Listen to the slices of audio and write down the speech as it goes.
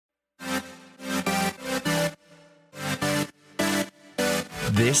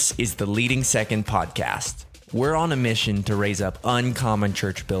This is the Leading Second podcast. We're on a mission to raise up uncommon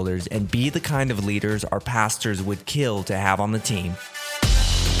church builders and be the kind of leaders our pastors would kill to have on the team.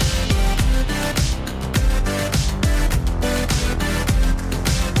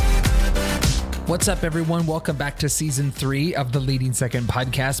 What's up, everyone? Welcome back to Season 3 of the Leading Second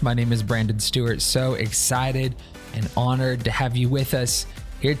podcast. My name is Brandon Stewart. So excited and honored to have you with us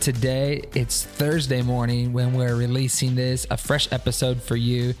here today. It's Thursday morning when we're releasing this, a fresh episode for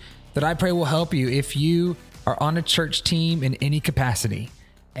you that I pray will help you if you are on a church team in any capacity.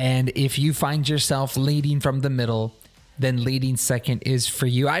 And if you find yourself leading from the middle, then Leading Second is for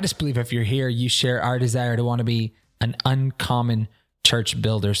you. I just believe if you're here, you share our desire to want to be an uncommon church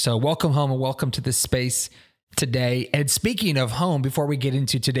builder. So welcome home and welcome to this space today. And speaking of home, before we get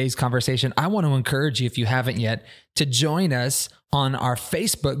into today's conversation, I want to encourage you, if you haven't yet, to join us on our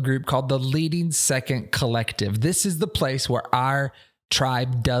Facebook group called the Leading Second Collective. This is the place where our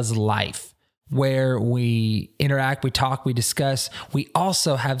tribe does life, where we interact, we talk, we discuss. We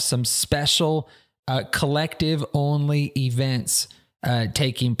also have some special collective-only events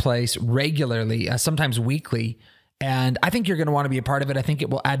taking place regularly, sometimes weekly. And I think you're going to want to be a part of it. I think it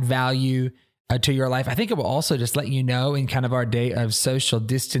will add value to your life. I think it will also just let you know in kind of our day of social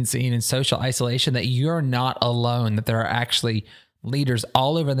distancing and social isolation that you're not alone, that there are actually leaders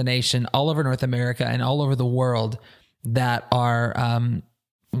all over the nation, all over North America, and all over the world that are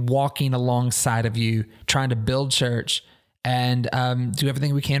walking alongside of you, trying to build church and do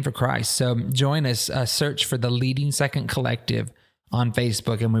everything we can for Christ. So join us, search for the Leading Second Collective on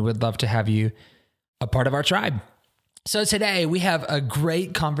Facebook, and we would love to have you a part of our tribe. So today we have a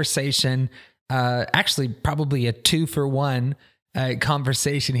great conversation, actually probably a 2-for-1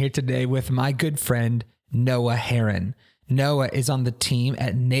 conversation here today with my good friend, Noah Herron. Noah is on the team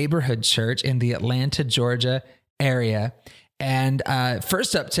at Neighborhood Church in the Atlanta, Georgia area. And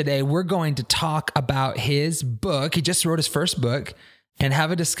first up today, we're going to talk about his book. He just wrote his first book and have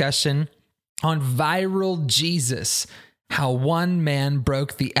a discussion on Viral Jesus, how one man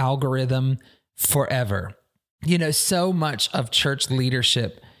broke the algorithm forever. You know, so much of church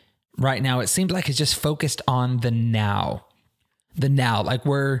leadership right now, it seems like it's just focused on the now. Like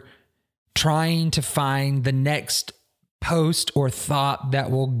we're trying to find the next post or thought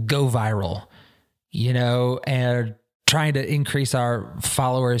that will go viral, you know, and trying to increase our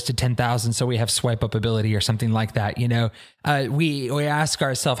followers to 10,000 so we have swipe up ability or something like that. You know, we ask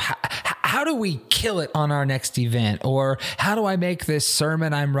ourselves, how do we kill it on our next event? Or how do I make this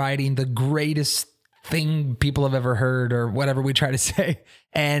sermon I'm writing the greatest thing people have ever heard, or whatever we try to say?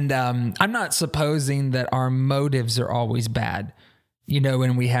 And I'm not supposing that our motives are always bad, you know,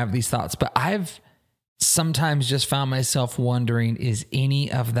 when we have these thoughts, but I've sometimes just found myself wondering, is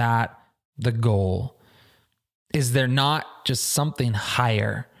any of that the goal? Is there not just something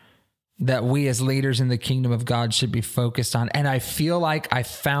higher that we as leaders in the kingdom of God should be focused on? And I feel like I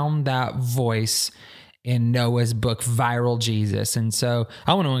found that voice in Noah's book, Viral Jesus. And so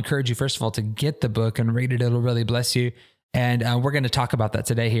I want to encourage you, first of all, to get the book and read it. It'll really bless you. And we're going to talk about that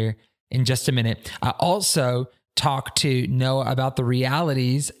today here in just a minute. I also talk to Noah about the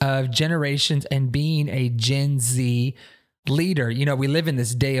realities of generations and being a Gen Z leader. You know, we live in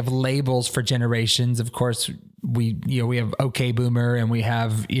this day of labels for generations. Of course, we have OK Boomer and we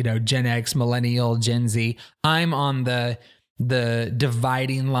have, you know, Gen X, Millennial, Gen Z. I'm on the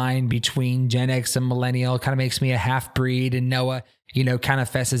dividing line between Gen X and Millennial. Kind of makes me a half breed. And Noah, you know, kind of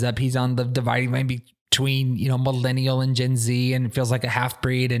fesses up. He's on the dividing line between, you know, Millennial and Gen Z, and it feels like a half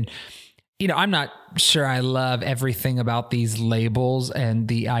breed. And, you know, I'm not sure I love everything about these labels and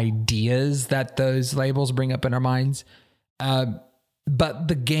the ideas that those labels bring up in our minds. But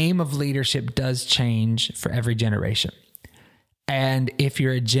the game of leadership does change for every generation. And if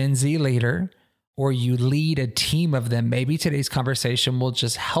you're a Gen Z leader, or you lead a team of them, maybe today's conversation will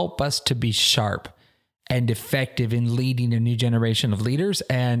just help us to be sharp and effective in leading a new generation of leaders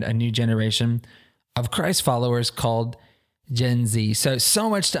and a new generation of Christ followers called Gen Z. So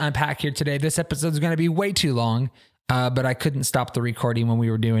much to unpack here today. This episode is going to be way too long, but I couldn't stop the recording when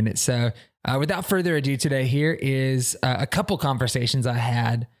we were doing it. So without further ado, today here is a couple conversations I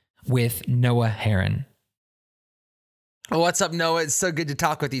had with Noah Herron. What's up, Noah? It's so good to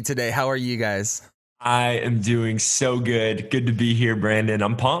talk with you today. How are you guys? I am doing so good. Good to be here, Brandon.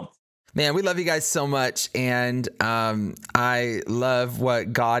 I'm pumped. Man, we love you guys so much. And I love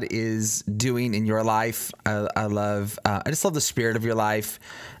what God is doing in your life. I just love the spirit of your life.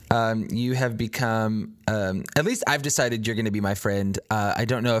 You have become, at least I've decided you're going to be my friend. I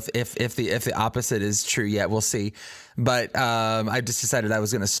don't know if the opposite is true yet. We'll see. But I just decided I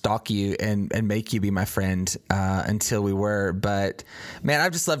was going to stalk you and make you be my friend until we were. But man,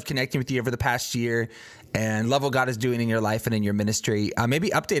 I've just loved connecting with you over the past year and love what God is doing in your life and in your ministry. Maybe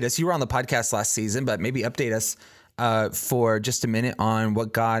update us. You were on the podcast last season, but maybe update us for just a minute on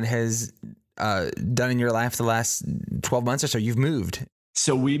what God has done in your life the last 12 months or so. You've moved.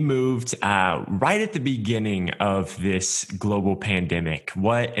 So we moved right at the beginning of this global pandemic.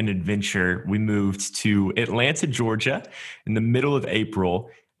 What an adventure. We moved to Atlanta, Georgia in the middle of April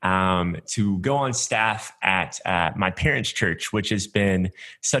to go on staff at my parents' church, which has been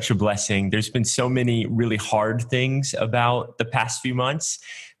such a blessing. There's been so many really hard things about the past few months.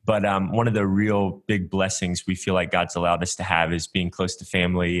 But one of the real big blessings we feel like God's allowed us to have is being close to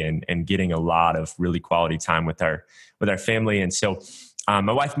family and getting a lot of really quality time with our family. And so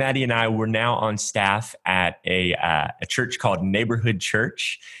my wife, Maddie, and I were now on staff at a church called Neighborhood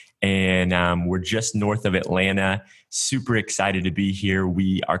Church. And we're just north of Atlanta. Super excited to be here.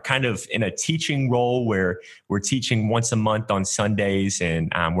 We are kind of in a teaching role where we're teaching once a month on Sundays.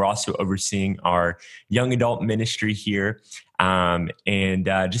 And we're also overseeing our young adult ministry here.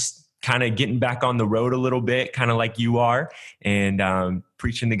 Just kind of getting back on the road a little bit, kind of like you are, and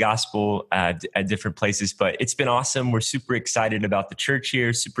preaching the gospel at different places. But it's been awesome. We're super excited about the church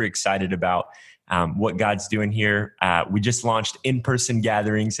here, super excited about what God's doing here. We just launched in-person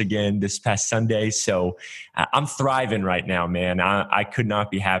gatherings again this past Sunday. So I'm thriving right now, man. I could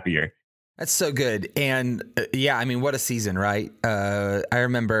not be happier. That's so good. And yeah, I mean, what a season, right? I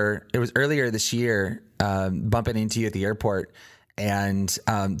remember it was earlier this year, bumping into you at the airport. And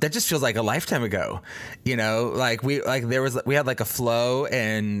that just feels like a lifetime ago, we had like a flow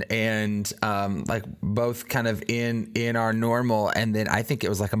and like both kind of in our normal. And then I think it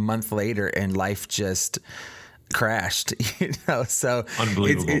was like a month later and life just crashed, so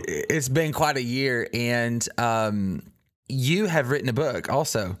unbelievable. It's been quite a year. And you have written a book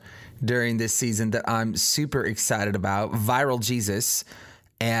also during this season that I'm super excited about, Viral Jesus.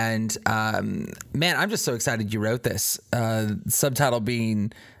 And man, I'm just so excited you wrote this. Subtitle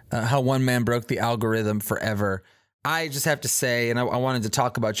being How One Man Broke the Algorithm Forever. I just have to say, and I wanted to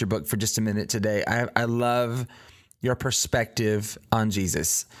talk about your book for just a minute today. I love your perspective on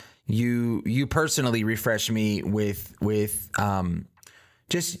Jesus. You personally refresh me with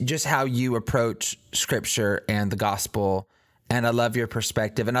just how you approach Scripture and the gospel. And I love your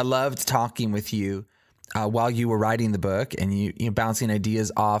perspective. And I loved talking with you while you were writing the book and you bouncing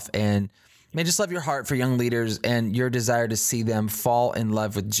ideas off, and man, just love your heart for young leaders and your desire to see them fall in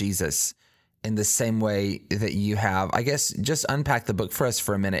love with Jesus in the same way that you have. I guess just unpack the book for us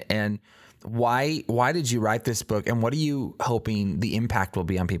for a minute. And why did you write this book, and what are you hoping the impact will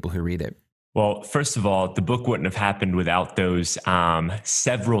be on people who read it? Well, first of all, the book wouldn't have happened without those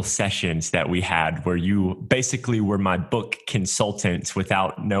several sessions that we had where you basically were my book consultant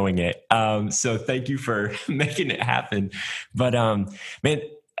without knowing it. So thank you for making it happen. But man,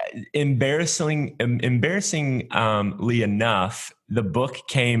 embarrassingly enough, the book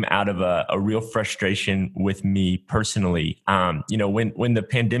came out of a real frustration with me personally. When the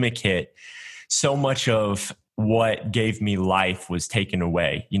pandemic hit, so much of what gave me life was taken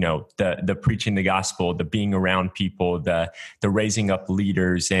away. The preaching the gospel, the being around people, the raising up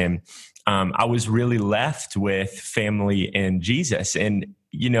leaders. And I was really left with family and Jesus. And,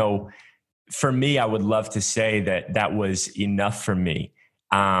 for me, I would love to say that was enough for me.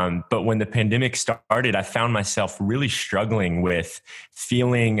 But when the pandemic started, I found myself really struggling with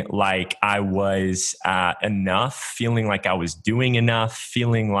feeling like I was enough, feeling like I was doing enough,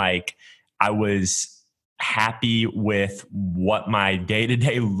 feeling like I was happy with what my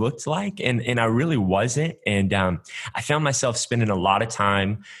day-to-day looked like. And I really wasn't. And I found myself spending a lot of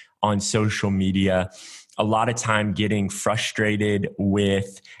time on social media, a lot of time getting frustrated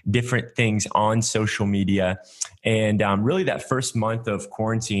with different things on social media. And really that first month of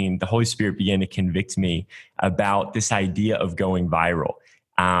quarantine, the Holy Spirit began to convict me about this idea of going viral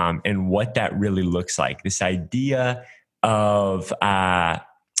and what that really looks like. This idea of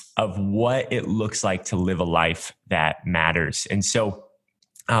what it looks like to live a life that matters. And so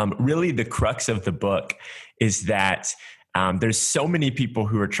really the crux of the book is that There's so many people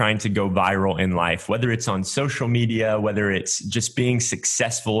who are trying to go viral in life, whether it's on social media, whether it's just being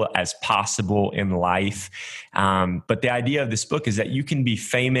successful as possible in life. But the idea of this book is that you can be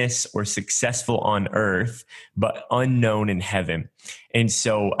famous or successful on earth, but unknown in heaven. And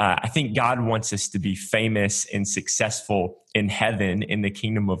so I think God wants us to be famous and successful in heaven, in the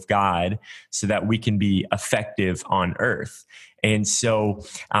kingdom of God, so that we can be effective on earth. And so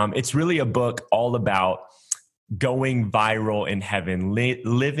it's really a book all about going viral in heaven,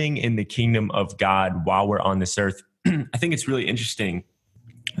 living in the kingdom of God while we're on this earth. I think it's really interesting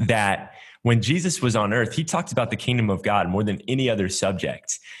that when Jesus was on earth, he talked about the kingdom of God more than any other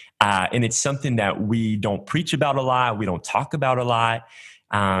subject. And it's something that we don't preach about a lot. We don't talk about a lot.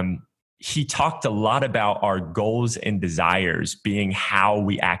 He talked a lot about our goals and desires being how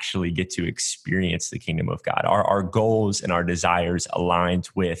we actually get to experience the kingdom of God. Our goals and our desires aligned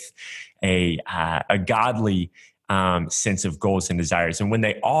with a godly sense of goals and desires. And when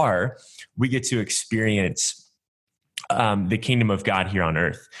they are, we get to experience the kingdom of God here on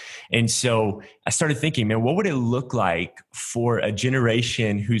earth. And so I started thinking, man, what would it look like for a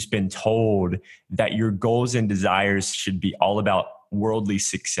generation who's been told that your goals and desires should be all about worldly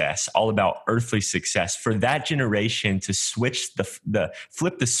success, all about earthly success, for that generation to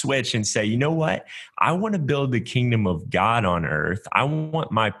flip the switch and say, you know what? I want to build the kingdom of God on earth. I want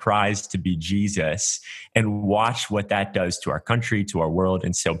my prize to be Jesus, and watch what that does to our country, to our world.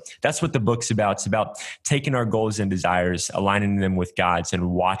 And so that's what the book's about. It's about taking our goals and desires, aligning them with God's,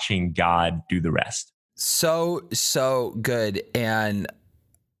 and watching God do the rest. So good. And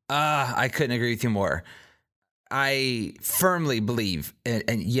I couldn't agree with you more. I firmly believe,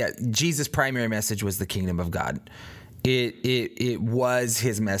 and yet Jesus' primary message was the kingdom of God. It was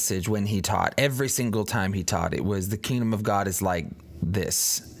his message when he taught. Every single time he taught, it was the kingdom of God is like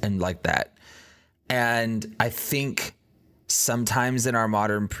this and like that. And I think sometimes in our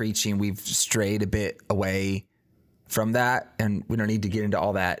modern preaching, we've strayed a bit away from that, and we don't need to get into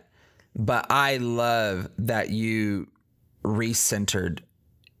all that. But I love that you recentered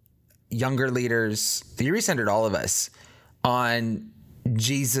younger leaders, you recentered all of us on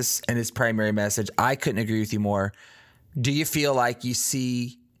Jesus and his primary message. I couldn't agree with you more. Do you feel like you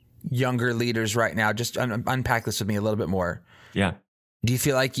see younger leaders right now? Just unpack this with me a little bit more. Yeah. Do you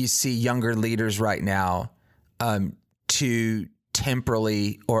feel like you see younger leaders right now too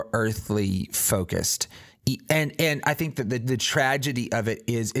temporally or earthly focused? And I think that the tragedy of it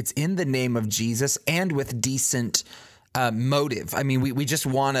is it's in the name of Jesus and with decent motive. I mean, we just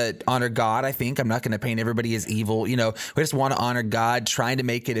want to honor God, I think. I'm not going to paint everybody as evil. We just want to honor God, trying to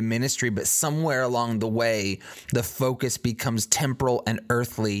make it a ministry. But somewhere along the way, the focus becomes temporal and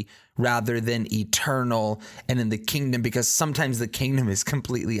earthly rather than eternal and in the kingdom, because sometimes the kingdom is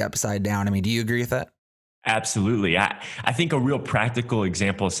completely upside down. I mean, do you agree with that? Absolutely. I think a real practical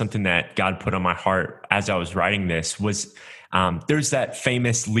example of something that God put on my heart as I was writing this was there's that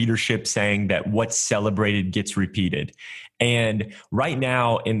famous leadership saying that what's celebrated gets repeated. And right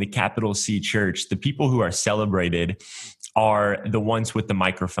now in the capital C church, the people who are celebrated are the ones with the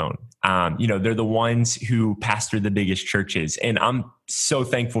microphone. They're the ones who pastor the biggest churches. And I'm so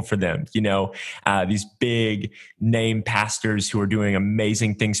thankful for them. These big name pastors who are doing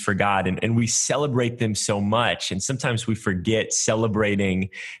amazing things for God. And we celebrate them so much. And sometimes we forget celebrating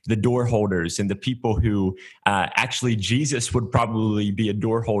the door holders and the people who actually Jesus would probably be a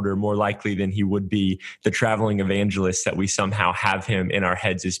door holder more likely than he would be the traveling evangelist that we somehow have him in our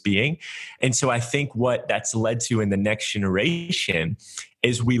heads as being. And so I think what that's led to in the next generation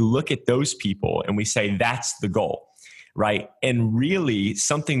is we look at those people and we say, that's the goal. Right. And really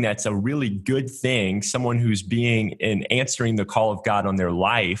something that's a really good thing, someone who's being and answering the call of God on their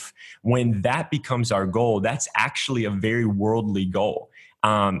life, when that becomes our goal, that's actually a very worldly goal.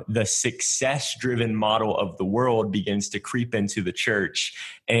 The success-driven model of the world begins to creep into the church.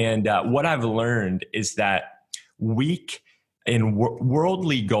 And what I've learned is that weak and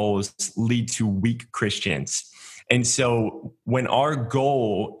worldly goals lead to weak Christians. And so when our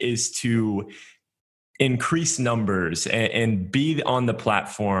goal is to increase numbers and be on the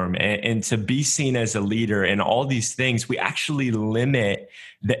platform and to be seen as a leader and all these things, we actually limit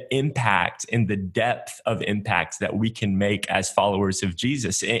the impact and the depth of impact that we can make as followers of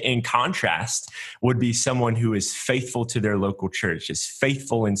Jesus. In contrast would be someone who is faithful to their local church, is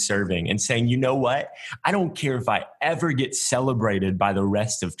faithful in serving and saying, you know what? I don't care if I ever get celebrated by the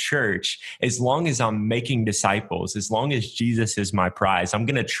rest of church. As long as I'm making disciples, as long as Jesus is my prize, I'm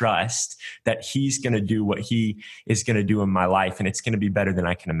going to trust that he's going to do what he is going to do in my life. And it's going to be better than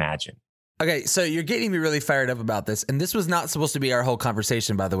I can imagine. Okay, so you're getting me really fired up about this. And this was not supposed to be our whole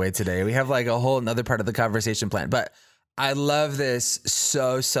conversation, by the way, today. We have like a whole another part of the conversation planned. But I love this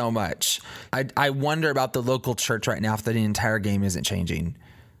so much. I wonder about the local church right now if the entire game isn't changing.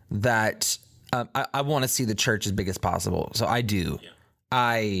 That I want to see the church as big as possible. So I do. Yeah.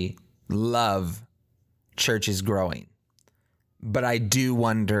 I love churches growing. But I do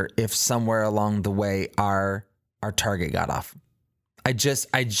wonder if somewhere along the way our target got off. I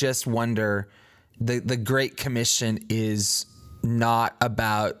just wonder. The Great Commission is not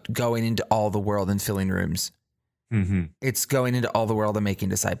about going into all the world and filling rooms. Mm-hmm. It's going into all the world and making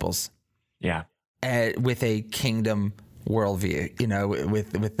disciples. Yeah. With a kingdom worldview,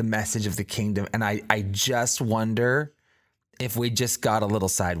 with the message of the kingdom. And I just wonder if we just got a little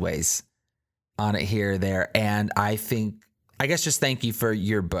sideways on it here or there. And I guess just thank you for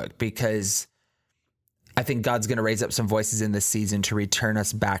your book, because I think God's going to raise up some voices in this season to return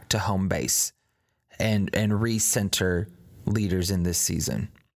us back to home base and recenter leaders in this season.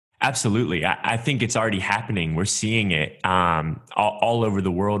 Absolutely. I think it's already happening. We're seeing it all over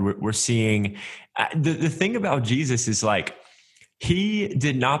the world. We're seeing the thing about Jesus is like, he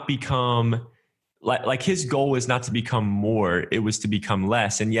did not become like his goal was not to become more, it was to become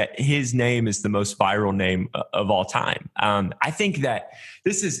less. And yet his name is the most viral name of all time. I think that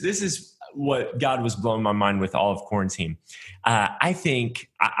this is what God was blowing my mind with all of quarantine. I think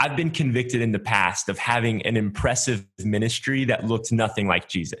I've been convicted in the past of having an impressive ministry that looked nothing like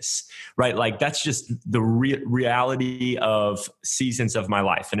Jesus, right? Like that's just the reality of seasons of my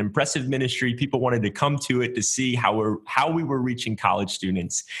life. An impressive ministry, people wanted to come to it to see how we were reaching college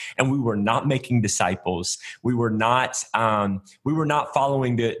students, and we were not making disciples. We were not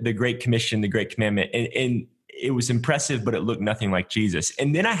following the Great Commission, the Great Commandment, and it was impressive, but it looked nothing like Jesus.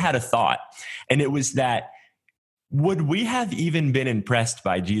 And then I had a thought, and it was that, would we have even been impressed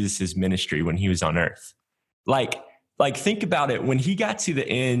by Jesus's ministry when he was on earth? Like think about it. When he got to the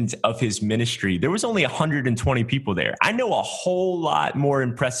end of his ministry, there was only 120 people there. I know a whole lot more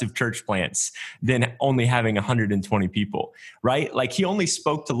impressive church plants than only having 120 people, right? Like he only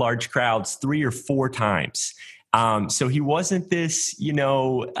spoke to large crowds 3 or 4 times. So he wasn't this,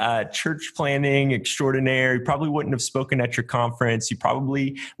 church planning extraordinaire. He probably wouldn't have spoken at your conference. He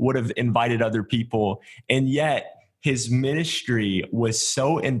probably would have invited other people. And yet his ministry was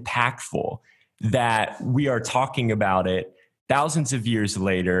so impactful that we are talking about it thousands of years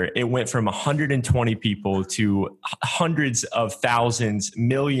later. It went from 120 people to hundreds of thousands,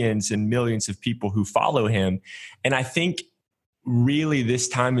 millions and millions of people who follow him. And I think really this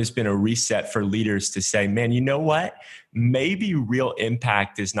time has been a reset for leaders to say, man, you know what? Maybe real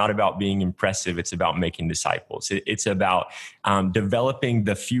impact is not about being impressive. It's about making disciples. It's about developing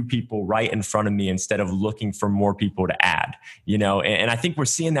the few people right in front of me instead of looking for more people to add, and I think we're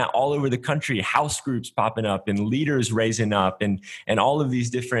seeing that all over the country, house groups popping up and leaders raising up and all of these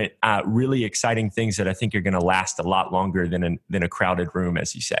different really exciting things that I think are going to last a lot longer than a crowded room,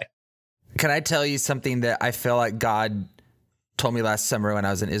 as you say. Can I tell you something that I feel like God told me last summer when I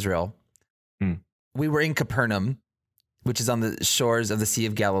was in Israel? We were in Capernaum, which is on the shores of the Sea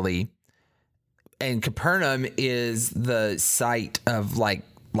of Galilee. And Capernaum is the site of like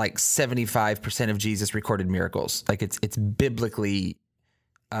 75% of Jesus recorded miracles. Like it's biblically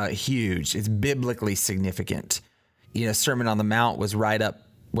huge. It's biblically significant. Sermon on the Mount was right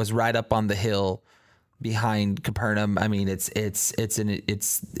up on the hill behind Capernaum. I mean,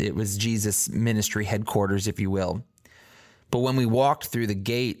 it was Jesus' ministry headquarters, if you will. But when we walked through the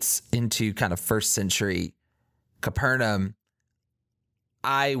gates into kind of first century Capernaum,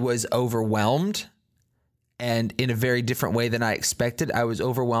 I was overwhelmed, and in a very different way than I expected. I was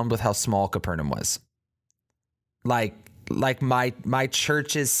overwhelmed with how small Capernaum was. Like my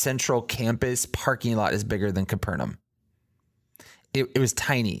church's central campus parking lot is bigger than Capernaum. It was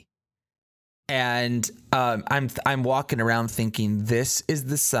tiny. And I'm walking around thinking, this is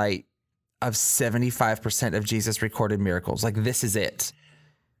the site of 75% of Jesus recorded miracles. Like, this is it.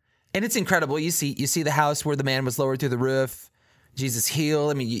 And it's incredible. You see the house where the man was lowered through the roof, Jesus healed.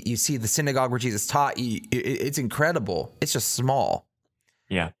 I mean, you see the synagogue where Jesus taught. It's incredible. It's just small.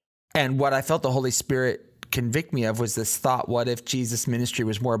 Yeah. And what I felt the Holy Spirit convict me of was this thought: what if Jesus' ministry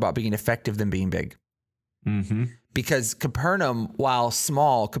was more about being effective than being big? Mm-hmm. Because Capernaum, while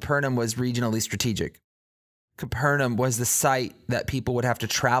small, Capernaum was regionally strategic. Capernaum was the site that people would have to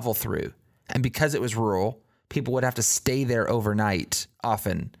travel through. And because it was rural, people would have to stay there overnight,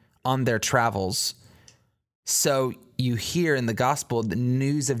 often on their travels. So you hear in the gospel, the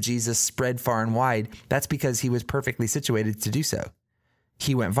news of Jesus spread far and wide. That's because he was perfectly situated to do so.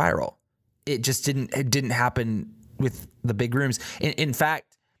 He went viral. It didn't happen with the big rooms. In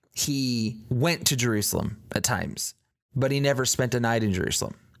fact, he went to Jerusalem at times, but he never spent a night in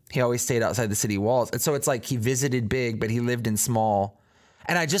Jerusalem. He always stayed outside the city walls. And so it's like he visited big, but he lived in small.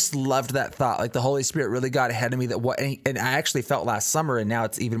 And I just loved that thought. Like the Holy Spirit really got ahead of me and I actually felt last summer, and now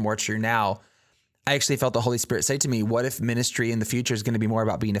it's even more true now. I actually felt the Holy Spirit say to me, what if ministry in the future is going to be more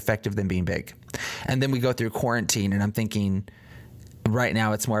about being effective than being big? And then we go through quarantine, and I'm thinking right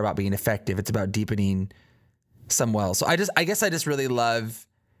now it's more about being effective. It's about deepening some wells. So I guess I just really love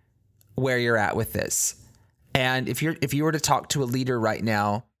where you're at with this. And if you were to talk to a leader right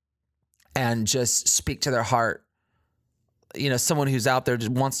now and just speak to their heart, someone who's out there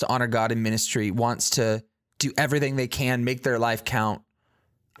just wants to honor God in ministry, wants to do everything they can, make their life count.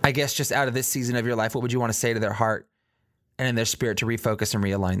 I guess just out of this season of your life, what would you want to say to their heart and in their spirit to refocus and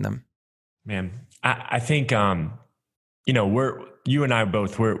realign them? Man, I think, you and I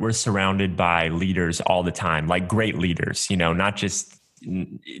both, we're surrounded by leaders all the time, like great leaders, not just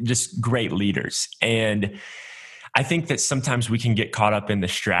great leaders. And I think that sometimes we can get caught up in the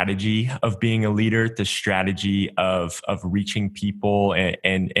strategy of being a leader, the strategy of reaching people, and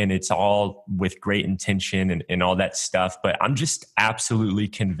it's all with great intention and all that stuff. But I'm just absolutely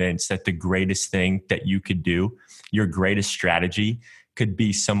convinced that the greatest thing that you could do, your greatest strategy, could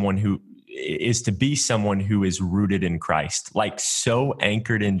be someone who is rooted in Christ, like so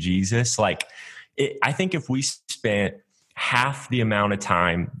anchored in Jesus. I think if we spent half the amount of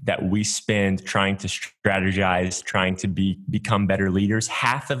time that we spend trying to strategize, trying to become better leaders,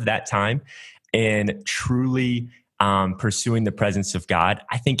 half of that time in truly pursuing the presence of God,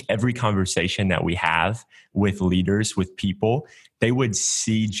 I think every conversation that we have with leaders, with people, they would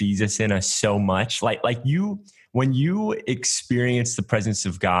see Jesus in us so much. When you experience the presence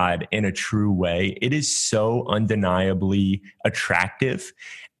of God in a true way, it is so undeniably attractive.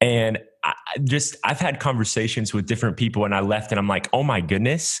 And I've had conversations with different people, and I left and I'm like, oh my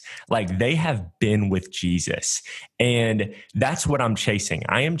goodness, like they have been with Jesus. And that's what I'm chasing.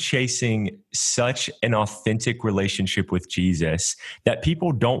 I am chasing such an authentic relationship with Jesus that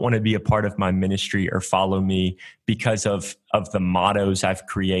people don't want to be a part of my ministry or follow me because of the mottos I've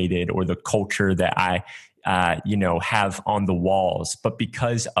created or the culture that I have on the walls, but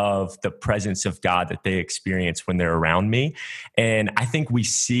because of the presence of God that they experience when they're around me. And I think we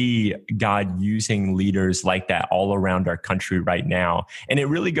see God using leaders like that all around our country right now. And it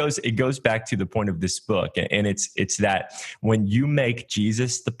goes back to the point of this book. And it's that when you make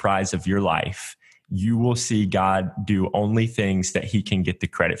Jesus the prize of your life, you will see God do only things that he can get the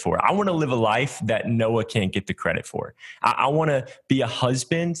credit for. I want to live a life that Noah can't get the credit for. I want to be a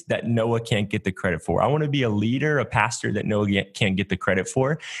husband that Noah can't get the credit for. I want to be a leader, a pastor that Noah can't get the credit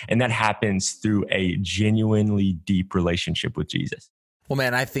for. And that happens through a genuinely deep relationship with Jesus. Well,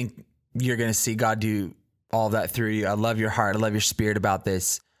 man, I think you're going to see God do all that through you. I love your heart. I love your spirit about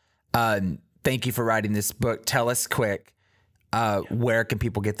this. Thank you for writing this book. Tell us quick. Where can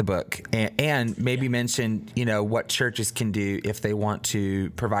people get the book, and maybe mention, what churches can do if they want to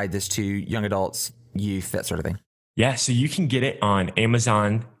provide this to young adults, youth, that sort of thing. Yeah, so you can get it on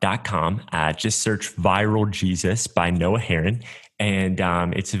Amazon.com. Just search Viral Jesus by Noah Herron, and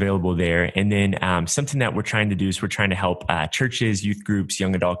it's available there. And then something that we're trying to do is we're trying to help churches, youth groups,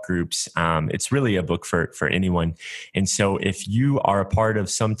 young adult groups. It's really a book for anyone. And so if you are a part of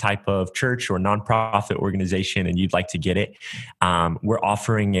some type of church or nonprofit organization and you'd like to get it, we're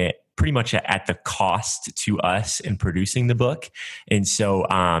offering it pretty much at the cost to us in producing the book. And so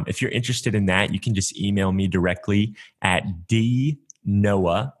if you're interested in that, you can just email me directly at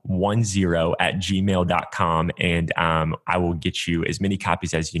dnoah10@gmail.com, and I will get you as many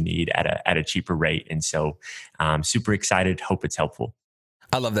copies as you need at a cheaper rate. And so super excited. Hope it's helpful.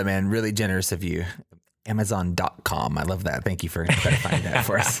 I love that, man. Really generous of you. Amazon.com. I love that. Thank you for clarifying that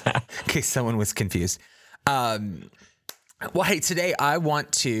for us in case someone was confused. Well, hey, today I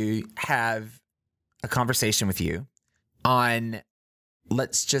want to have a conversation with you on,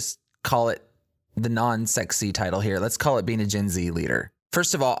 let's just call it the non-sexy title here. Let's call it being a Gen Z leader.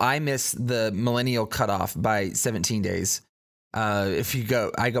 First of all, I miss the millennial cutoff by 17 days. I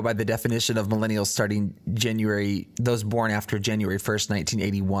go by the definition of millennials starting those born after January 1st,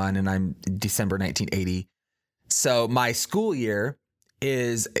 1981, and I'm December 1980. So my school year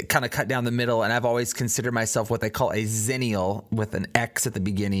is kind of cut down the middle, and I've always considered myself what they call a Zennial with an X at the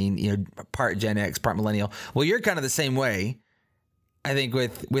beginning, part Gen X, part millennial. Well, you're kind of the same way, I think,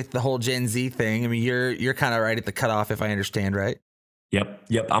 with the whole Gen Z thing. I mean, you're kind of right at the cutoff, if I understand, right? Yep.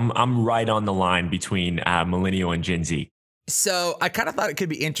 I'm right on the line between millennial and Gen Z. So I kind of thought it could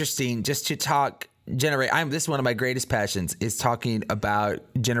be interesting just to talk this is one of my greatest passions, is talking about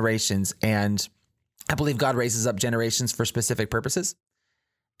generations, and I believe God raises up generations for specific purposes.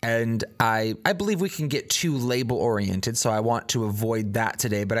 And I believe we can get too label oriented, so I want to avoid that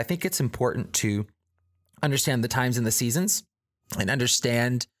today. But I think it's important to understand the times and the seasons and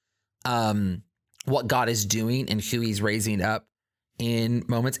understand what God is doing and who he's raising up in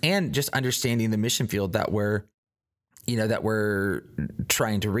moments, and just understanding the mission field that we're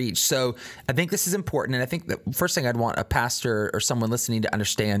trying to reach. So I think this is important. And I think the first thing I'd want a pastor or someone listening to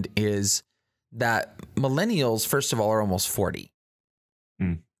understand is that millennials, first of all, are almost 40.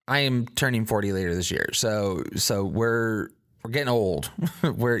 I am turning 40 later this year. So we're getting old.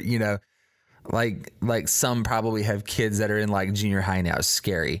 We're, like some probably have kids that are in like junior high now. It's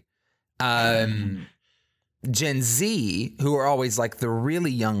scary. Gen Z, who are always like the really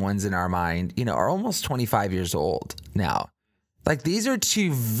young ones in our mind, are almost 25 years old now. Like, these are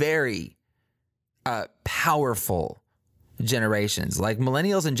two very powerful generations. Like,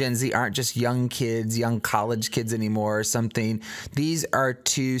 millennials and Gen Z aren't just young kids, young college kids anymore or something. These are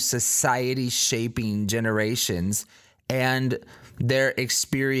two society shaping generations, and their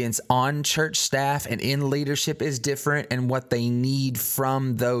experience on church staff and in leadership is different, and what they need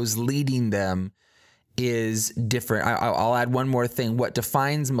from those leading them is different. I'll add one more thing. What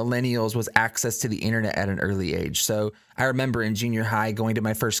defines millennials was access to the internet at an early age. So I remember in junior high going to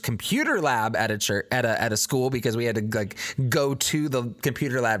my first computer lab at a church, at a school, because we had to like go to the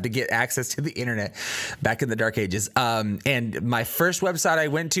computer lab to get access to the internet back in the dark ages. And my first website I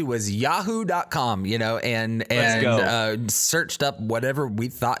went to was yahoo.com, and searched up whatever we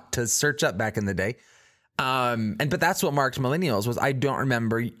thought to search up back in the day. But that's what marked millennials. Was I don't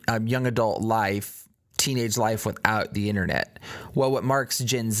remember young adult life, teenage life without the internet. Well, what marks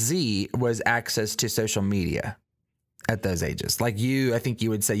Gen Z was access to social media at those ages. Like I think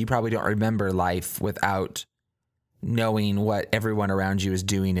you would say you probably don't remember life without knowing what everyone around you is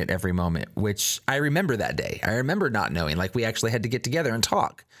doing at every moment, which I remember that day. I remember not knowing. Like, we actually had to get together and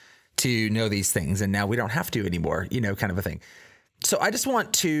talk to know these things, and now we don't have to anymore, kind of a thing. So I just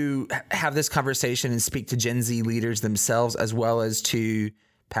want to have this conversation and speak to Gen Z leaders themselves, as well as to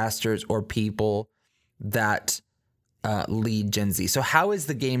pastors or people that lead Gen Z. So how is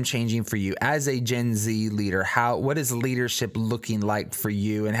the game changing for you as a Gen Z leader? What is leadership looking like for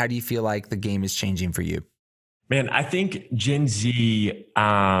you, and how do you feel like the game is changing for you? Man, I think Gen Z,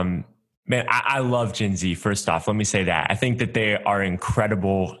 I love Gen Z. First off, let me say that. I think that they are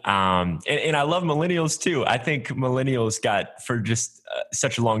incredible. And I love millennials too. I think millennials got, for just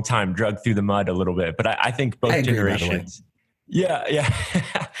such a long time, dragged through the mud a little bit. But I think both generations. Yeah.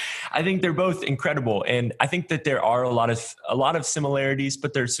 I think they're both incredible. And I think that there are a lot of similarities,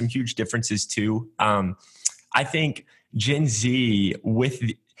 but there's some huge differences too. I think Gen Z,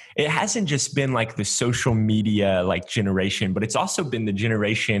 it hasn't just been like the social media like generation, but it's also been the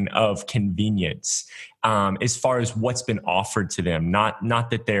generation of convenience, as far as what's been offered to them. Not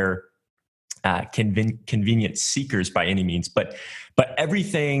that they're convenience seekers by any means, but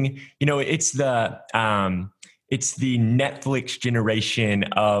everything, it's the Netflix generation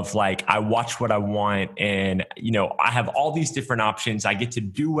of like, I watch what I want, and, I have all these different options. I get to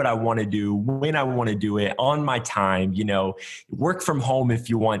do what I want to do when I want to do it on my time, work from home if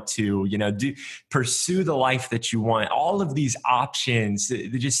you want to, pursue the life that you want. All of these options, they're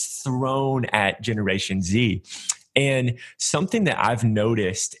just thrown at Generation Z. And something that I've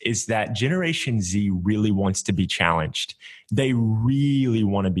noticed is that Generation Z really wants to be challenged. They really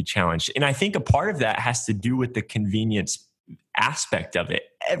want to be challenged. And I think a part of that has to do with the convenience aspect of it.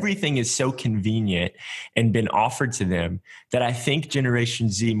 Everything is so convenient and been offered to them that I think Generation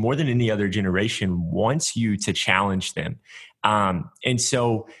Z, more than any other generation, wants you to challenge them. And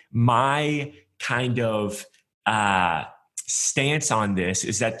so my kind of stance on this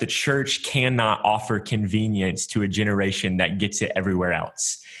is that the church cannot offer convenience to a generation that gets it everywhere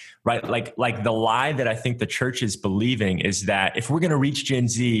else, right? Like the lie that I think the church is believing is that if we're going to reach Gen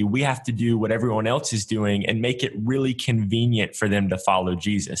Z, we have to do what everyone else is doing and make it really convenient for them to follow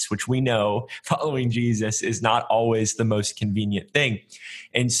Jesus, which we know following Jesus is not always the most convenient thing.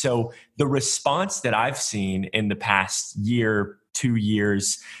 And so the response that I've seen in the past year, 2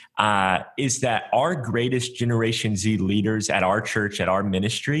 years, is that our greatest Generation Z leaders at our church, at our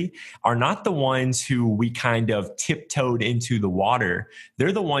ministry, are not the ones who we kind of tiptoed into the water.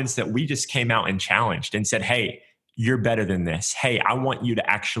 They're the ones that we just came out and challenged and said, hey, you're better than this. Hey, I want you to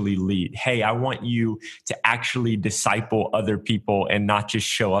actually lead. Hey, I want you to actually disciple other people and not just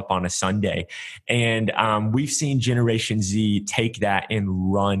show up on a Sunday. And we've seen Generation Z take that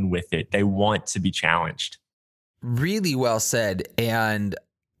and run with it. They want to be challenged. Really well said. And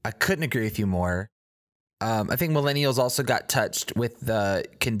I couldn't agree with you more. I think millennials also got touched with the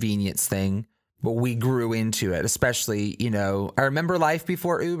convenience thing, but we grew into it, especially, I remember life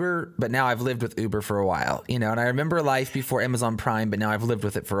before Uber, but now I've lived with Uber for a while, and I remember life before Amazon Prime, but now I've lived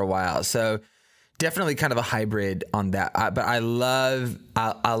with it for a while. So definitely kind of a hybrid on that. But I love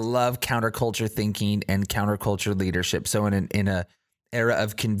counterculture thinking and counterculture leadership. So in a era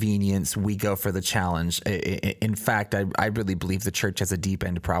of convenience, we go for the challenge. In fact, I really believe the church has a deep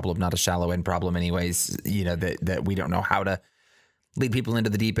end problem, not a shallow end problem anyways, that we don't know how to lead people into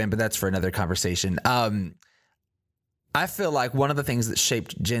the deep end, but that's for another conversation. I feel like one of the things that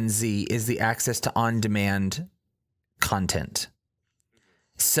shaped Gen Z is the access to on-demand content.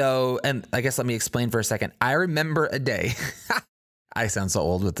 So, and I guess let me explain for a second. I remember a day, I sound so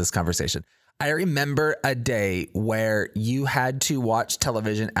old with this conversation. I remember a day where you had to watch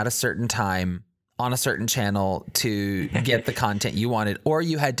television at a certain time on a certain channel to get the content you wanted, or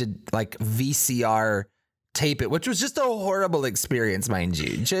you had to like VCR tape it, which was just a horrible experience, mind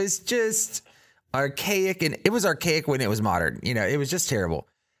you. Just archaic, and it was archaic when it was modern. It was just terrible.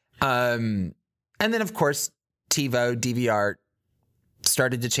 And then of course TiVo, DVR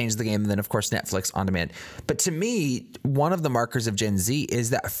started to change the game, and then of course Netflix on demand. But to me, one of the markers of Gen Z is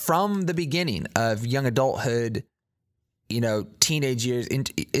that from the beginning of young adulthood, teenage years,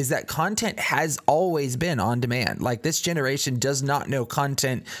 is that content has always been on demand. Like, this generation does not know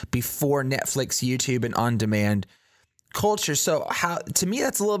content before Netflix, YouTube, and on demand culture. So to me,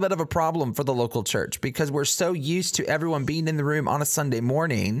 that's a little bit of a problem for the local church, because we're so used to everyone being in the room on a Sunday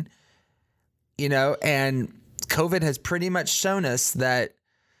morning, and COVID has pretty much shown us that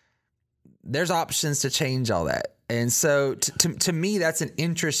there's options to change all that. And so to me, that's an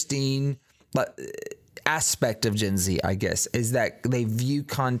interesting aspect of Gen Z, I guess, is that they view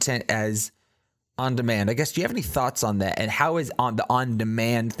content as on demand. I guess, do you have any thoughts on that? And how is the on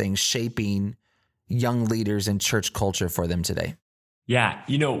demand thing shaping young leaders and church culture for them today? Yeah.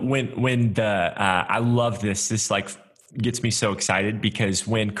 When I love this like gets me so excited, because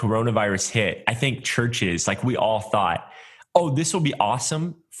when coronavirus hit, I think churches, like, we all thought, oh, this will be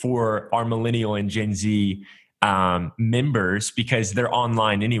awesome for our millennial and Gen Z members, because they're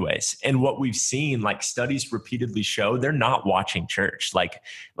online anyways. And what we've seen, like, studies repeatedly show, they're not watching church. Like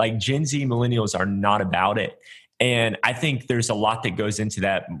Gen Z millennials are not about it. And I think there's a lot that goes into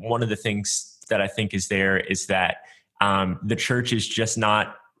that. One of the things that I think is there is that the church is just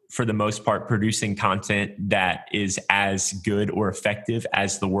not, for the most part, producing content that is as good or effective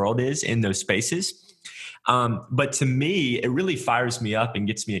as the world is in those spaces. But to me, it really fires me up and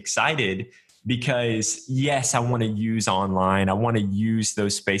gets me excited, because yes, I want to use online. I want to use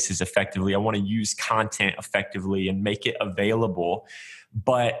those spaces effectively. I want to use content effectively and make it available,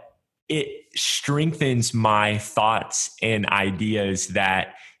 but it strengthens my thoughts and ideas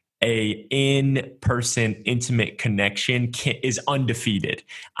that a in-person intimate connection is undefeated,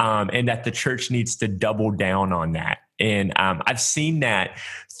 and that the church needs to double down on that. And I've seen that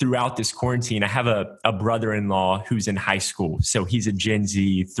throughout this quarantine. I have a brother-in-law who's in high school. So he's a Gen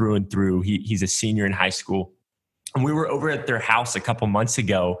Z through and through. He's a senior in high school. And we were over at their house a couple months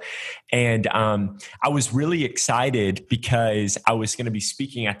ago. And I was really excited because I was going to be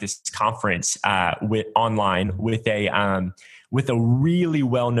speaking at this conference online with a really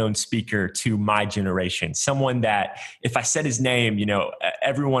well-known speaker to my generation, someone that if I said his name,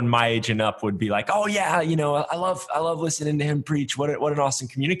 everyone my age and up would be like, oh yeah, I love listening to him preach. What an awesome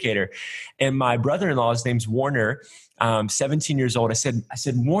communicator. And my brother-in-law, his name's Warner, 17 years old. I said,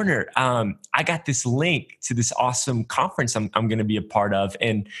 Warner, I got this link to this awesome conference I'm going to be a part of.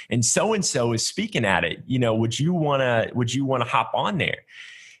 And so-and-so is speaking at it. Would you want to hop on there?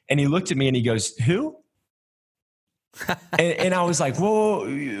 And he looked at me and he goes, who? and I was like, whoa,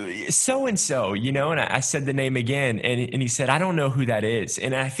 so-and-so, and I said the name again, and he said, I don't know who that is.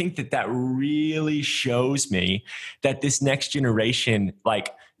 And I think that really shows me that this next generation,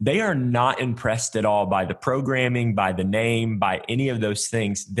 like, they are not impressed at all by the programming, by the name, by any of those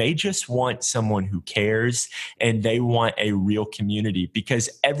things. They just want someone who cares, and they want a real community, because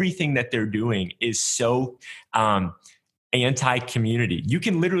everything that they're doing is so anti-community. You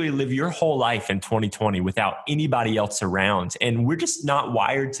can literally live your whole life in 2020 without anybody else around. And we're just not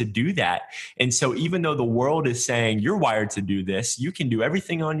wired to do that. And so even though the world is saying you're wired to do this, you can do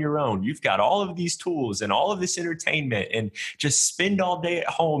everything on your own. You've got all of these tools and all of this entertainment, and just spend all day at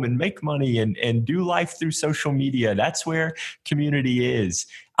home and make money and do life through social media. That's where community is.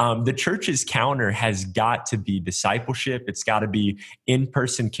 The church's counter has got to be discipleship. It's got to be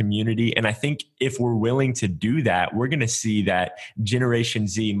in-person community. And I think if we're willing to do that, we're going to see that Generation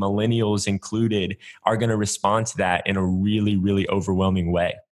Z, millennials included, are going to respond to that in a really, really overwhelming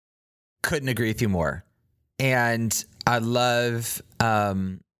way. Couldn't agree with you more. And I love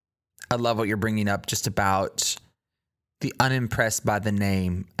I love what you're bringing up just about the unimpressed by the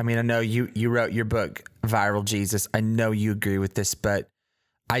name. I mean, I know you wrote your book, Viral Jesus. I know you agree with this, but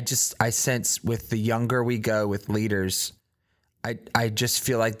I sense with the younger we go with leaders, I just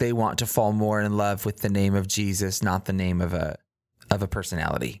feel like they want to fall more in love with the name of Jesus, not the name of a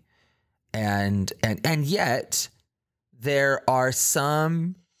personality. And yet there are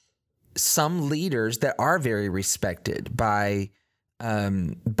some leaders that are very respected by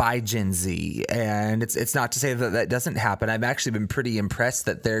Gen Z, and it's not to say that doesn't happen. I've actually been pretty impressed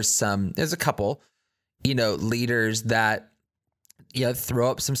that there's a couple, leaders that throw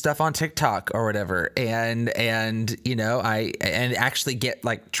up some stuff on TikTok or whatever, and actually get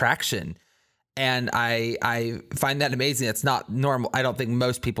like traction. And I find that amazing. It's not normal. I don't think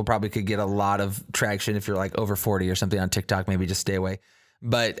most people probably could get a lot of traction if you're like over 40 or something on TikTok. Maybe just stay away.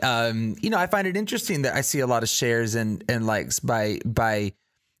 But I find it interesting that I see a lot of shares and likes by Craig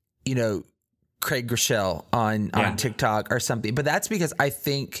Groeschel on TikTok or something. But that's because I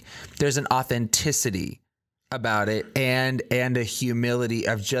think there's an authenticity about it and a humility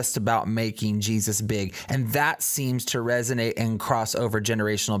of just about making Jesus big. And that seems to resonate and cross over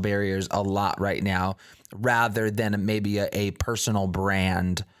generational barriers a lot right now, rather than maybe a personal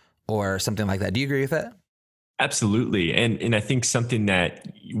brand or something like that. Do you agree with that? Absolutely. And I think something that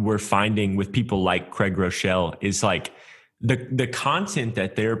we're finding with people like Craig Groeschel is like the content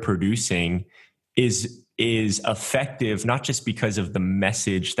that they're producing is effective, not just because of the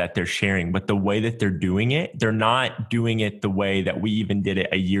message that they're sharing, but the way that they're doing it. They're not doing it the way that we even did it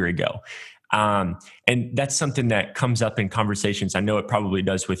a year ago. And that's something that comes up in conversations. I know it probably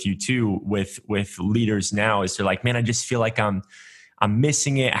does with you too, with leaders now, is they're like, man, I just feel like I'm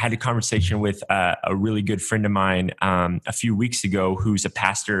missing it. I had a conversation with a really good friend of mine a few weeks ago who's a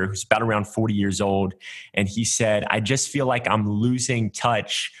pastor who's about around 40 years old. And he said, I just feel like I'm losing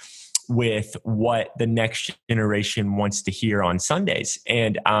touch with what the next generation wants to hear on Sundays.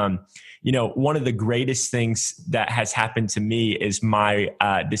 And, one of the greatest things that has happened to me is my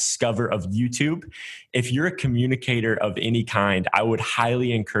discover of YouTube. If you're a communicator of any kind, I would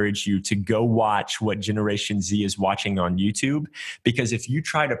highly encourage you to go watch what Generation Z is watching on YouTube. Because if you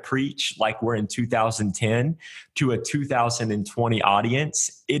try to preach like we're in 2010 to a 2020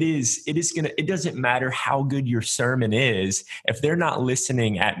 audience, it doesn't matter how good your sermon is. If they're not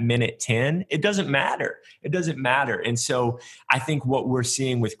listening at minute 10, it doesn't matter. It doesn't matter. And so I think what we're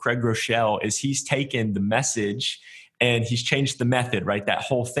seeing with Craig Groeschel is he's taken the message and he's changed the method, right? That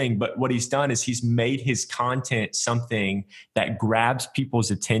whole thing. But what he's done is he's made his content something that grabs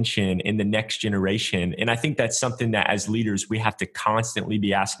people's attention in the next generation. And I think that's something that as leaders, we have to constantly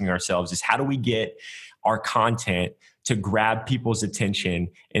be asking ourselves is how do we get our content to grab people's attention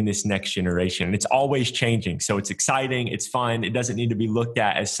in this next generation? And it's always changing. So it's exciting. It's fun. It doesn't need to be looked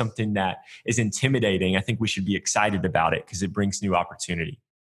at as something that is intimidating. I think we should be excited about it because it brings new opportunity.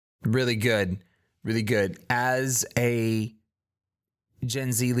 Really good. Really good. As a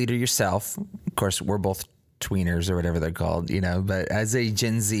Gen Z leader yourself, of course, we're both tweeners or whatever they're called, but as a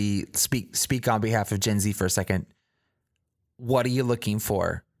Gen Z, speak on behalf of Gen Z for a second. What are you looking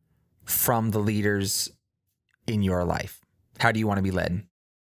for from the leaders in your life? How do you want to be led?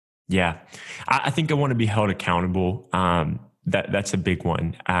 Yeah, I think I want to be held accountable. That's a big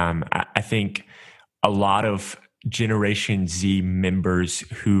one. I think a lot of Generation Z members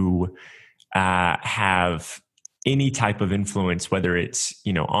who have any type of influence, whether it's,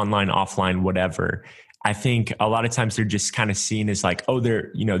 online, offline, whatever. I think a lot of times they're just kind of seen as like, oh,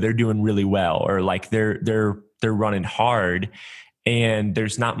 they're doing really well, or like they're running hard. And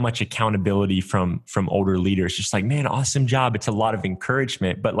there's not much accountability from older leaders. Just like, man, awesome job. It's a lot of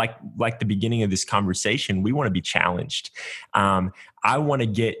encouragement. But like the beginning of this conversation, we want to be challenged. I want to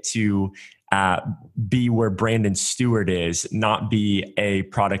get to be where Brandon Stewart is, not be a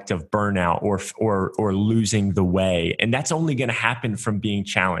product of burnout or losing the way. And that's only going to happen from being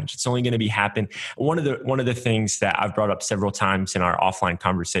challenged. It's only going to happen. One of the things that I've brought up several times in our offline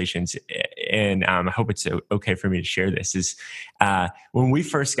conversations, and I hope it's okay for me to share this, is when we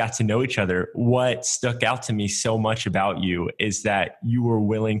first got to know each other, what stuck out to me so much about you is that you were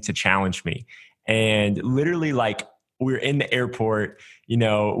willing to challenge me. And literally, like, we're in the airport,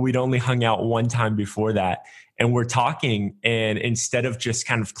 we'd only hung out one time before that. And we're talking, and instead of just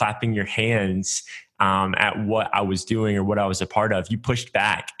kind of clapping your hands at what I was doing or what I was a part of, you pushed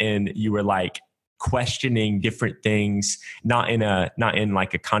back and you were like questioning different things, not in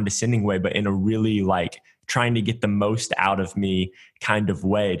like a condescending way, but in a really like trying to get the most out of me kind of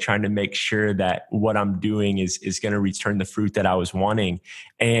way, trying to make sure that what I'm doing is going to return the fruit that I was wanting.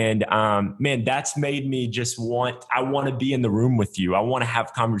 And man, that's made me just I want to be in the room with you. I want to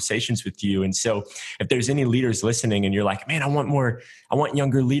have conversations with you. And so if there's any leaders listening and you're like, man, I want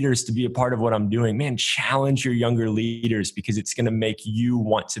younger leaders to be a part of what I'm doing, man, challenge your younger leaders, because it's going to make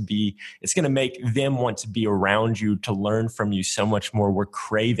it's going to make them want to be around you, to learn from you so much more. We're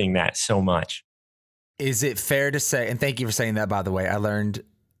craving that so much. Is it fair to say, and thank you for saying that, by the way, I learned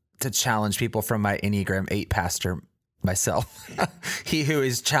to challenge people from my Enneagram 8 pastor myself. He who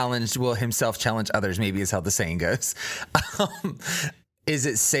is challenged will himself challenge others, maybe is how the saying goes. Is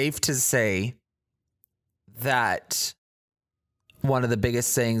it safe to say that one of the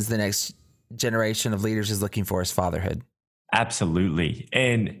biggest things the next generation of leaders is looking for is fatherhood? Absolutely.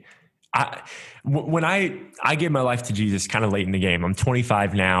 And when I gave my life to Jesus kind of late in the game, I'm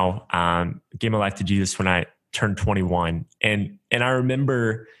 25 now, gave my life to Jesus when I turned 21. And I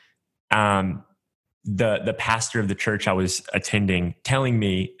remember the pastor of the church I was attending telling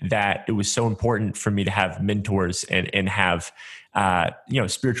me that it was so important for me to have mentors and have,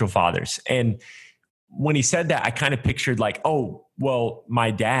 spiritual fathers. And when he said that, I kind of pictured like, oh, well,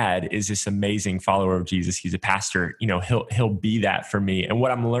 my dad is this amazing follower of Jesus. He's a pastor. He'll be that for me. And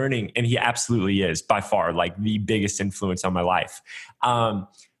what I'm learning, and he absolutely is by far like the biggest influence on my life.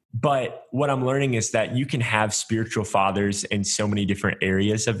 But what I'm learning is that you can have spiritual fathers in so many different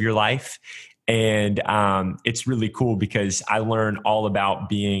areas of your life. And it's really cool because I learned all about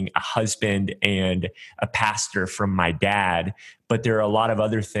being a husband and a pastor from my dad, but there are a lot of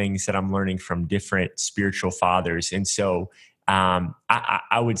other things that I'm learning from different spiritual fathers. And so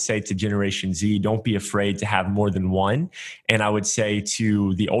I would say to Generation Z, don't be afraid to have more than one. And I would say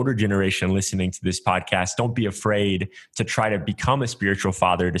to the older generation listening to this podcast, don't be afraid to try to become a spiritual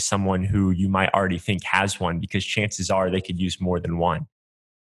father to someone who you might already think has one, because chances are they could use more than one.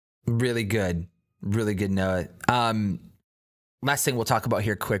 Really good, Noah. Last thing we'll talk about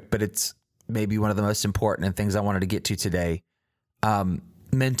here quick, but it's maybe one of the most important and things I wanted to get to today.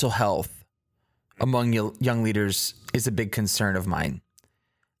 Mental health among young leaders is a big concern of mine.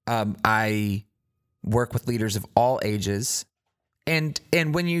 I work with leaders of all ages, and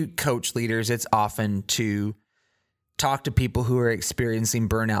when you coach leaders, it's often to talk to people who are experiencing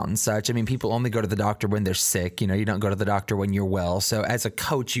burnout and such. I mean, people only go to the doctor when they're sick. You don't go to the doctor when you're well. So as a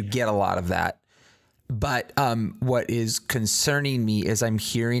coach, you get a lot of that. But what is concerning me is I'm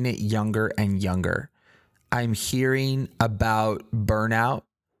hearing it younger and younger. I'm hearing about burnout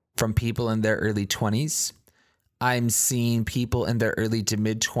from people in their early 20s. I'm seeing people in their early to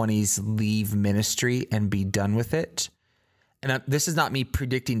mid 20s leave ministry and be done with it. And this is not me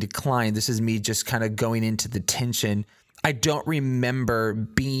predicting decline. This is me just kind of going into the tension. I don't remember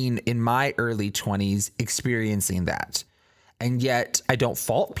being in my early 20s experiencing that. And yet I don't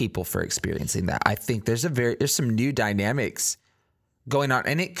fault people for experiencing that. I think there's some new dynamics going on,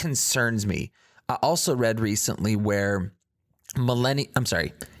 and it concerns me. I also read recently where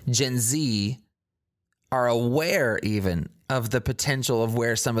Gen Z are aware even of the potential of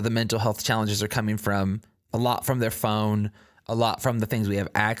where some of the mental health challenges are coming from, a lot from their phone, a lot from the things we have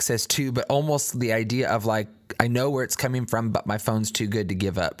access to, but almost the idea of like, I know where it's coming from, but my phone's too good to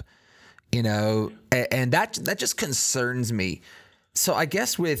give up, and that just concerns me. So I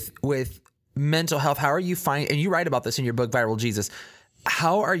guess with mental health, how are you and you write about this in your book, Viral Jesus,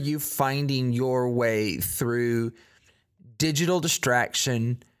 how are you finding your way through digital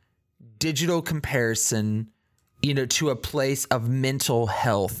distraction, digital comparison, to a place of mental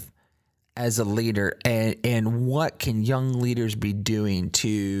health as a leader, and what can young leaders be doing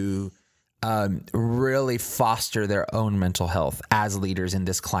to really foster their own mental health as leaders in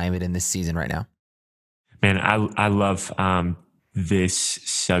this climate, in this season right now? Man, I love this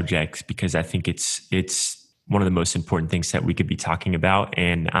subject because I think it's one of the most important things that we could be talking about.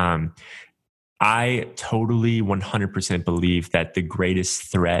 And I totally 100% believe that the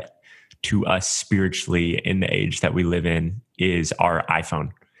greatest threat to us spiritually in the age that we live in is our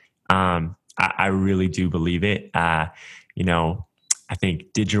iPhone. I really do believe it. I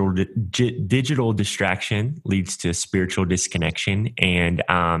think digital distraction leads to spiritual disconnection, and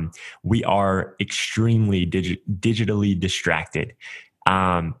we are extremely digitally distracted.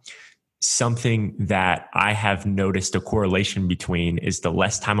 Something that I have noticed a correlation between is the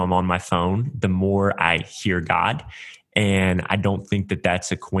less time I'm on my phone, the more I hear God. And I don't think that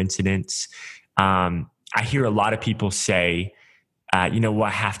that's a coincidence. I hear a lot of people say, I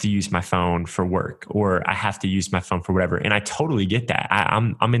have to use my phone for work, or I have to use my phone for whatever. And I totally get that.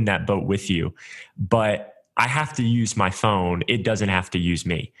 I'm in that boat with you. But I have to use my phone. It doesn't have to use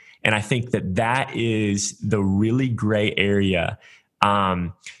me. And I think that is the really gray area.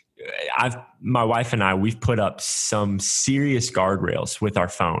 My wife and I, we've put up some serious guardrails with our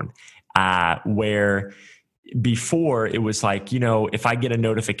phone, where before it was like, if I get a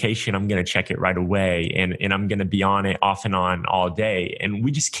notification, I'm going to check it right away, and I'm going to be on it off and on all day. And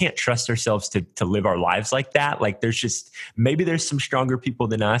we just can't trust ourselves to live our lives like that. Like maybe there's some stronger people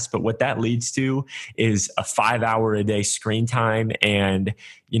than us, but what that leads to is a 5-hour a day screen time and,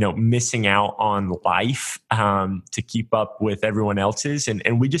 missing out on life, to keep up with everyone else's.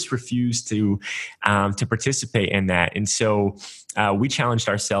 And we just refuse to participate in that. And so, we challenged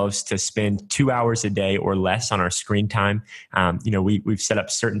ourselves to spend 2 hours a day or less on our screen time. We've set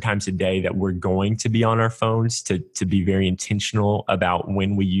up certain times a day that we're going to be on our phones to be very intentional about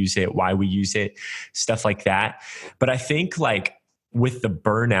when we use it, why we use it, stuff like that. But I think with the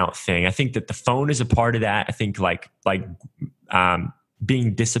burnout thing, I think that the phone is a part of that. I think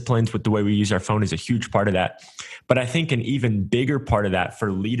being disciplined with the way we use our phone is a huge part of that. But I think an even bigger part of that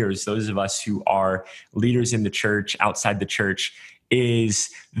for leaders, those of us who are leaders in the church, outside the church,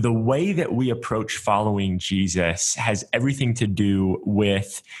 is the way that we approach following Jesus has everything to do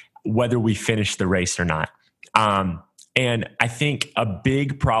with whether we finish the race or not. And I think a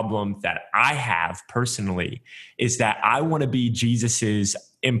big problem that I have personally is that I want to be Jesus's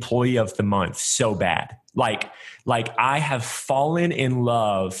employee of the month so bad. Like I have fallen in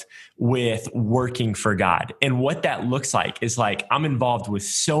love with working for God. And what that looks like is I'm involved with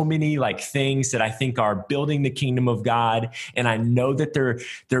so many things that I think are building the kingdom of God. And I know that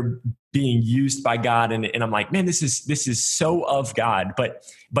they're being used by God. And I'm like, man, this is so of God.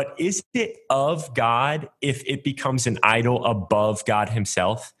 But is it of God if it becomes an idol above God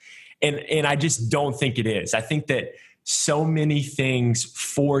himself? And I just don't think it is. I think that so many things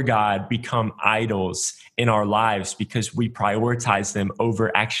for God become idols in our lives because we prioritize them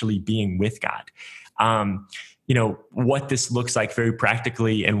over actually being with God. What this looks like very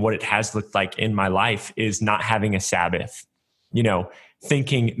practically and what it has looked like in my life is not having a Sabbath,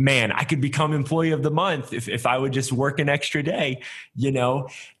 thinking, man, I could become employee of the month if I would just work an extra day,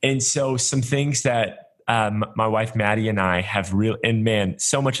 And so some things that my wife, Maddie, and I have and man,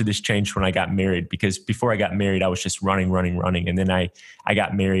 so much of this changed when I got married, because before I got married, I was just running. And then I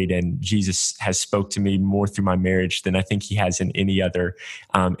got married, and Jesus has spoke to me more through my marriage than I think he has in any other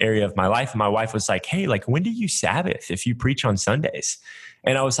area of my life. And my wife was like, hey, when do you Sabbath if you preach on Sundays?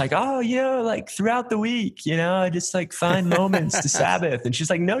 And I was like, oh, throughout the week, I just find moments to Sabbath. And she's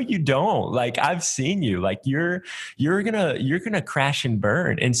like, no, you don't. I've seen you, you're gonna crash and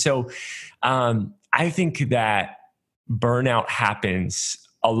burn. And so, I think that burnout happens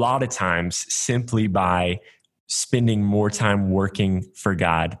a lot of times simply by spending more time working for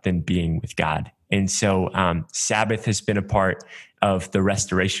God than being with God. And so Sabbath has been a part of the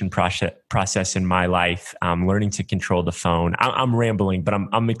restoration process in my life, learning to control the phone. I'm rambling, but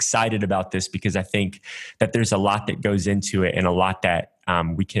I'm excited about this because I think that there's a lot that goes into it and a lot that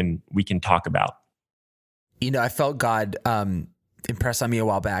we can talk about. I felt God impressed on me a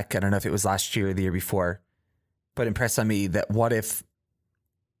while back. I don't know if it was last year or the year before, but impressed on me that what if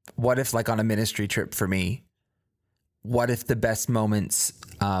on a ministry trip for me, what if the best moments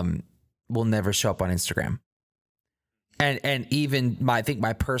will never show up on Instagram? And even I think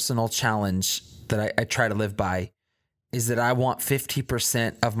my personal challenge that I try to live by is that I want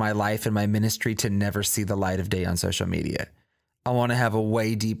 50% of my life and my ministry to never see the light of day on social media. I want to have a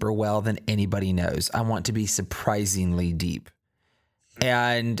way deeper well than anybody knows. I want to be surprisingly deep.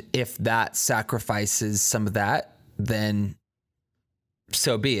 And if that sacrifices some of that, then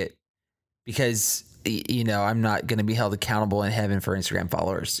so be it. Because, I'm not going to be held accountable in heaven for Instagram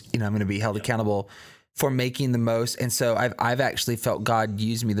followers. I'm going to be held accountable for making the most. And so I've actually felt God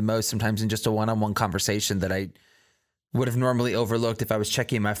use me the most sometimes in just a one-on-one conversation that I would have normally overlooked if I was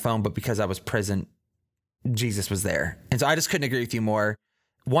checking my phone. But because I was present, Jesus was there. And so I just couldn't agree with you more.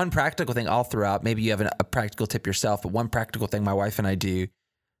 One practical thing I'll throw out, maybe you have a practical tip yourself, but one practical thing my wife and I do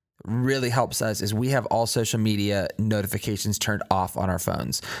really helps us is we have all social media notifications turned off on our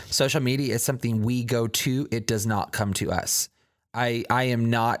phones. Social media is something we go to. It does not come to us. I am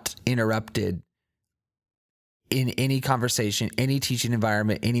not interrupted in any conversation, any teaching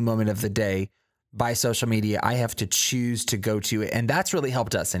environment, any moment of the day by social media. I have to choose to go to it. And that's really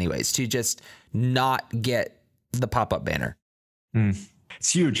helped us anyways, to just not get the pop-up banner.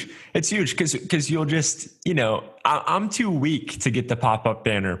 It's huge. It's huge because you'll just, I'm too weak to get the pop-up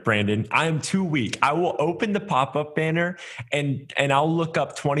banner, Brandon. I am too weak. I will open the pop-up banner and I'll look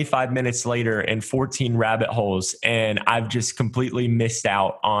up 25 minutes later in 14 rabbit holes, and I've just completely missed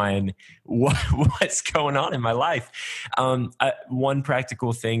out on what's going on in my life. One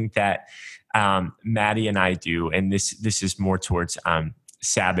practical thing that Maddie and I do, and this is more towards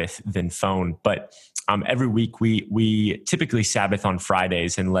Sabbath than phone, but every week we typically Sabbath on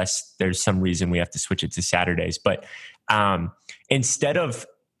Fridays unless there's some reason we have to switch it to Saturdays. But instead of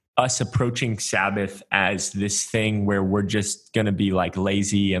us approaching Sabbath as this thing where we're just going to be like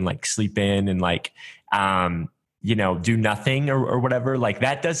lazy and like sleep in and like, do nothing or whatever, like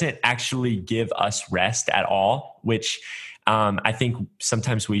that doesn't actually give us rest at all, which I think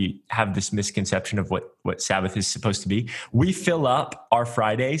sometimes we have this misconception of what Sabbath is supposed to be. We fill up our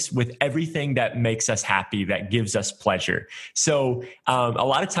Fridays with everything that makes us happy, that gives us pleasure. So a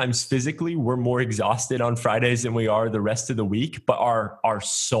lot of times physically, we're more exhausted on Fridays than we are the rest of the week, but our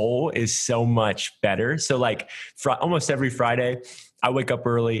soul is so much better. So like almost every Friday, I wake up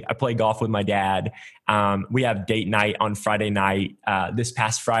early. I play golf with my dad. We have date night on Friday night. This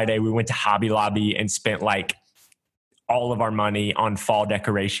past Friday, we went to Hobby Lobby and spent like all of our money on fall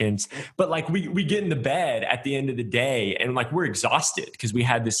decorations. But like we get into bed at the end of the day and like we're exhausted because we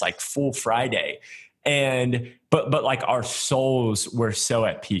had this like full Friday. And but like our souls were so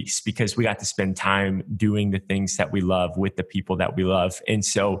at peace because we got to spend time doing the things that we love with the people that we love. And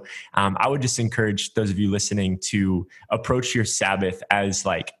so I would just encourage those of you listening to approach your Sabbath as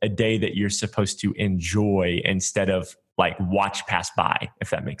like a day that you're supposed to enjoy instead of like watch pass by, if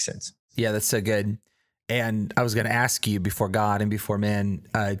that makes sense. Yeah, that's so good. And I was going to ask you before God and before men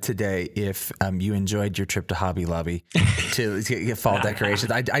today if you enjoyed your trip to Hobby Lobby to get fall decorations.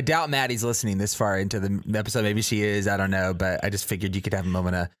 I doubt Maddie's listening this far into the episode. Maybe she is. I don't know. But I just figured you could have a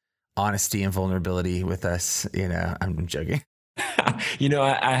moment of honesty and vulnerability with us. I'm joking.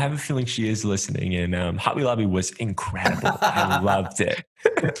 I have a feeling she is listening, and Hobby Lobby was incredible. I loved it.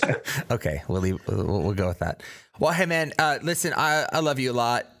 Okay, we'll go with that. Well, hey man, listen, I love you a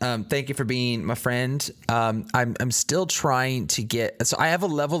lot. Thank you for being my friend. I'm still trying to so I have a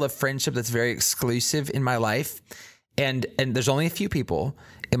level of friendship that's very exclusive in my life, and there's only a few people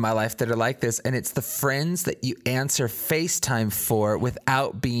in my life that are like this, and it's the friends that you answer FaceTime for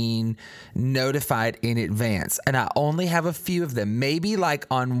without being notified in advance. And I only have a few of them, maybe like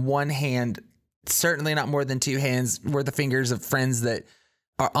on one hand, certainly not more than two hands worth of fingers of friends that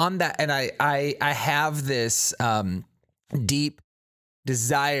are on that. And I have this deep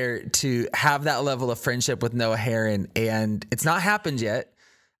desire to have that level of friendship with Noah Herron, and it's not happened yet.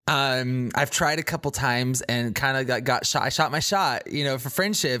 I've tried a couple times and kind of got shot. I shot my shot, for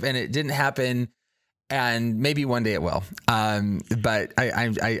friendship, and it didn't happen. And maybe one day it will. But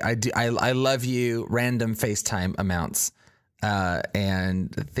I love you. Random FaceTime amounts,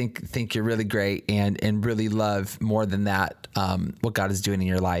 and think you're really great, and really love more than that what God is doing in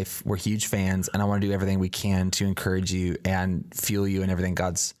your life. We're huge fans, and I want to do everything we can to encourage you and fuel you in everything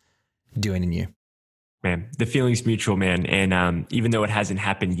God's doing in you. Man, the feeling's mutual, man. And even though it hasn't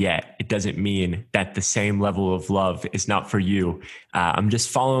happened yet, it doesn't mean that the same level of love is not for you. I'm just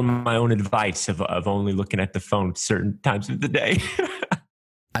following my own advice of only looking at the phone certain times of the day.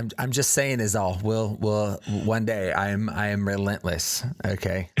 I'm just saying is all. We'll one day I am relentless.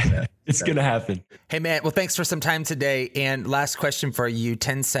 Okay. It's going to happen. Hey man, well, thanks for some time today. And last question for you,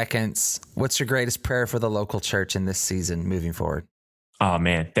 10 seconds. What's your greatest prayer for the local church in this season moving forward? Oh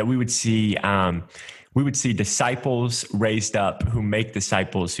man, that we would see disciples raised up who make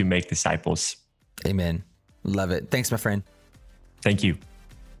disciples who make disciples. Amen. Love it. Thanks, my friend. Thank you.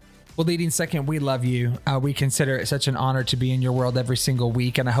 Well, Leading Second, we love you. We consider it such an honor to be in your world every single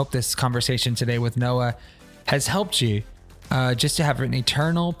week. And I hope this conversation today with Noah has helped you just to have an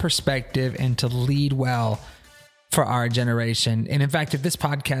eternal perspective and to lead well for our generation. And in fact, if this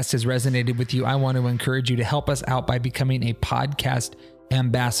podcast has resonated with you, I want to encourage you to help us out by becoming a podcast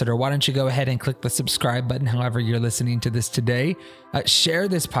ambassador. Why don't you go ahead and click the subscribe button, however you're listening to this today. Share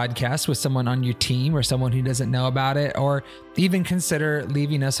this podcast with someone on your team or someone who doesn't know about it, or even consider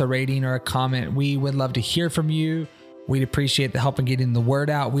leaving us a rating or a comment. We would love to hear from you. We'd appreciate the help in getting the word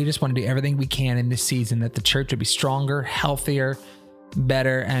out. We just want to do everything we can in this season that the church would be stronger, healthier,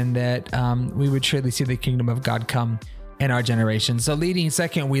 better, and that we would truly see the kingdom of God come in our generation. So Leading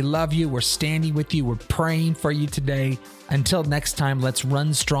Second, we love you. We're standing with you. We're praying for you today. Until next time, let's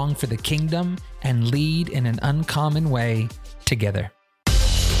run strong for the kingdom and lead in an uncommon way together.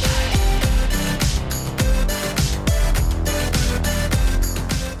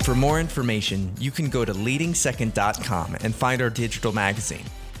 For more information, you can go to leadingsecond.com and find our digital magazine.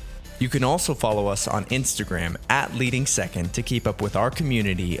 You can also follow us on Instagram @leadingsecond to keep up with our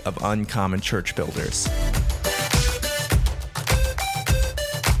community of uncommon church builders.